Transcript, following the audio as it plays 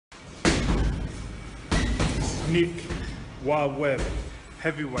Nick, Wild Web,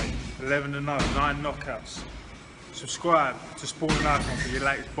 Heavyweight, 11-0, 9 knockouts. Subscribe to Sporting Icon for your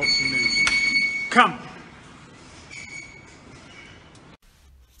latest boxing news. Come!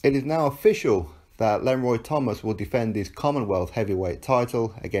 It is now official that LENROY Thomas will defend his Commonwealth heavyweight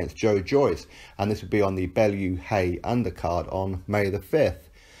title against JOYCE, and this will be on the Bellew Hay undercard on May the 5th.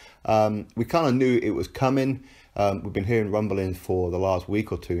 We kind of knew it was coming. We've been hearing rumblings for the last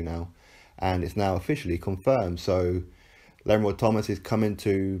week or two now, and it's now officially confirmed. So LENROY Thomas is coming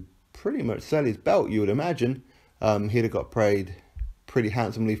to pretty much sell his belt, you would imagine. He'd have got paid pretty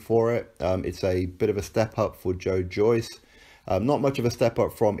handsomely for it. It's a bit of a step up for JOYCE. Not much of a step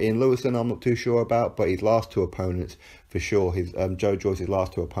up from Ian Lewison, I'm not too sure about, but his last two opponents, for sure, JOYCE's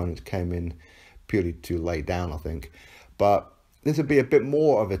last two opponents came in purely to lay down, I think. But this would be a bit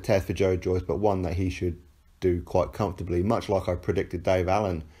more of a test for JOYCE, but one that he should do quite comfortably, much like I predicted Dave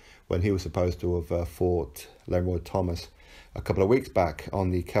Allen when he was supposed to have fought LENROY Thomas a couple of weeks back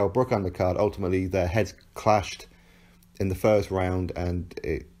on the Kell Brook undercard. Ultimately, their heads clashed in the first round and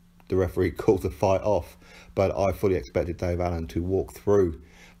the referee called the fight off. But I fully expected Dave Allen to walk through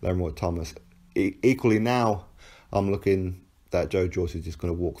LENROY Thomas. Equally now, I'm looking that JOYCE is just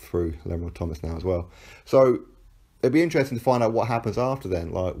going to walk through LENROY Thomas now as well. So it'd be interesting to find out what happens after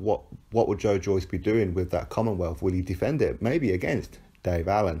then. Like, what would JOYCE be doing with that Commonwealth? Will he defend it? Maybe against Dave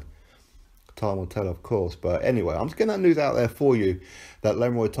Allen. Time will tell, of course. But anyway, I'm just getting that news out there for you that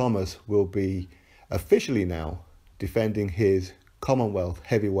LENROY Thomas will be officially now defending his Commonwealth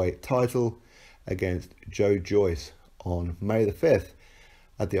heavyweight title against JOYCE on May the 5th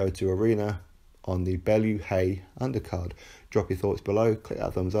at the O2 Arena on the Bellew Hay undercard. Drop your thoughts below, click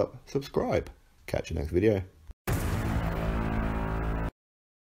that thumbs up, subscribe. Catch you next video.